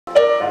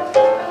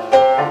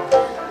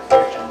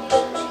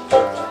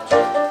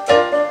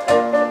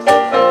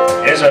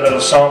a little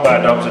song by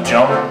Dr.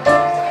 John,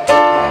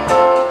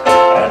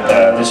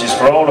 and this is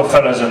for all the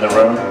fellas in the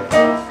room.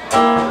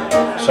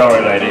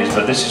 Sorry ladies,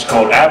 but this is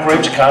called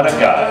Average Kind of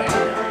Guy.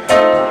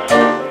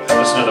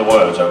 Listen to the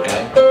words,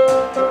 okay?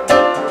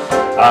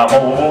 I'm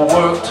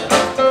overworked,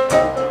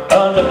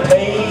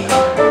 underpaid,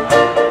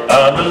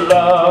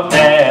 underloved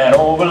and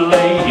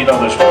overlaid. You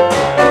know this one.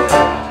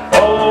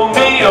 Oh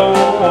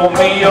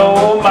me,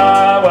 oh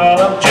my,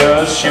 well I'm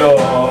just your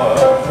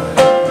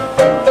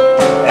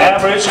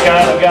average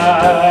kind of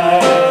guy.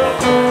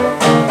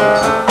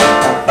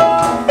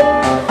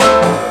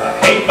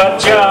 I hate my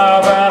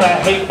job and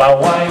I hate my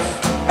wife.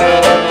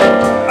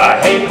 I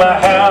hate my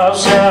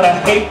house and I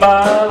hate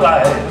my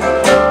life.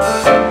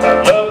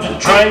 I love to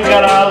drink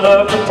and I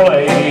love to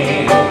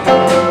play.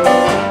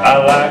 I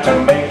like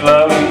to make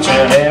love each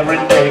and every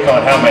day. Come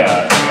on, help me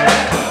out.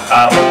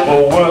 I'm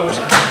overworked,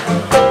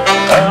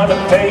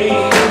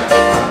 underpaid,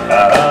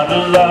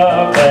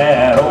 underloved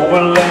and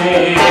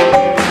overlaid.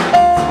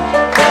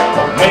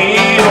 Me,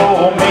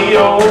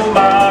 oh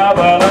my,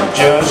 well I'm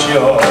just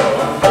your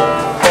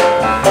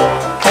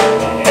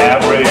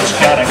average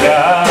kind of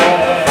guy.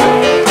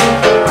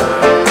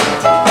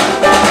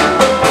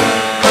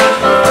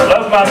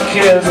 Love my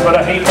kids, but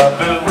I hate my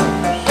bills.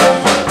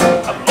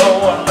 I'm low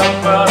on love,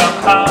 but I'm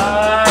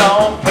high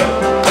on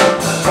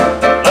pills.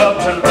 Love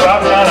to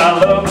rock and I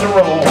love to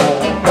roll.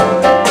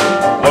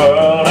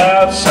 World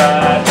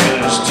outside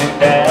just too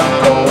damn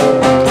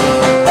cold.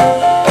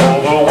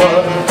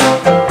 Overworked,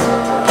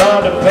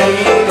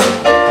 underpaid,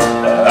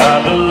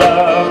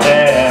 underloved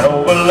and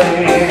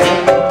overlaid.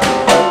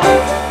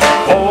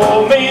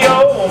 Oh me,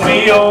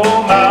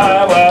 oh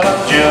my, well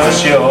I'm just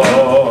your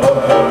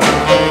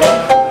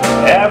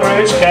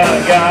average kind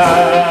of guy.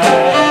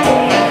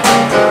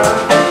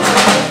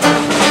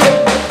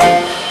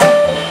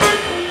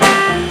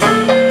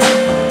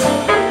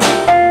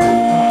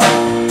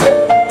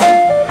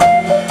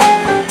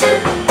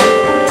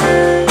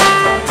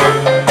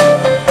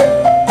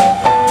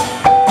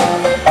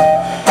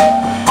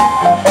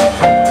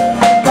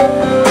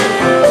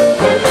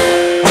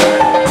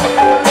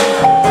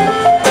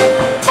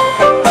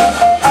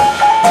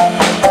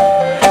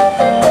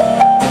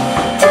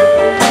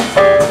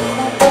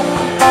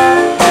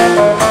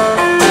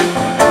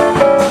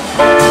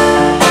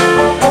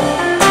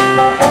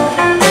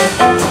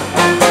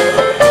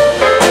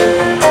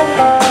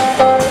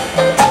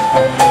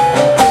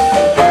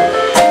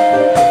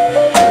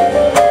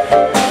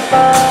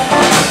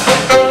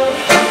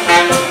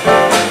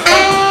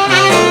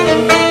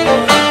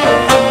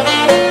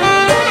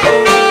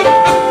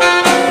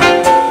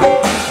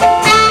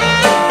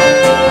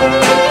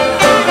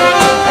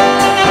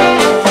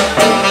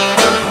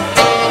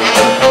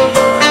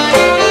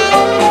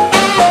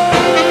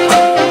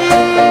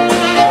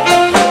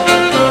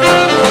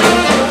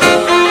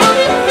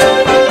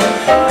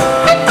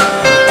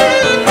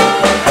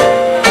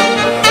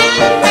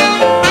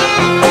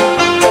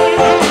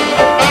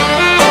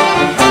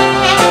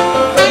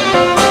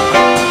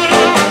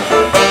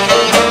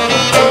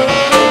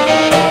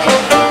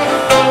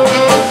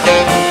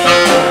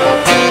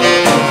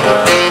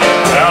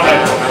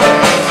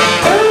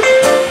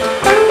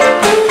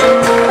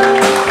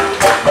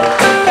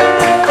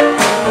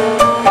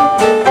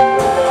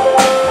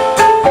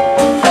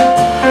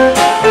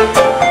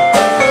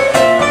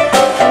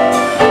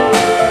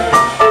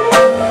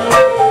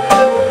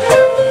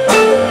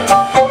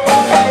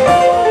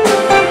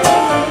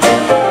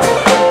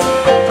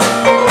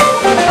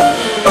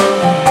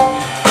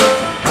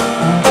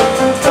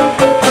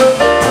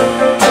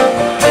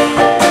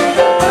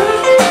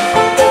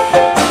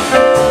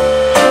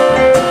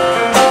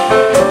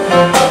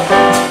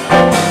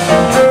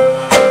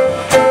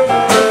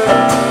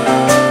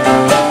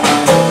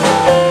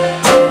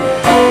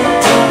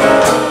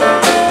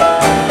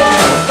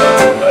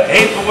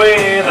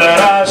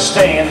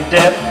 Stay in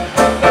debt.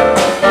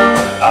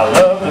 I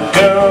love the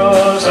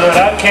girls that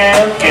I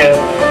can't get.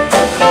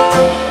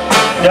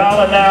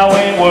 $1 now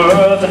ain't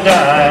worth a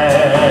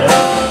dime,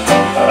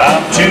 but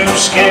I'm too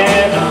scared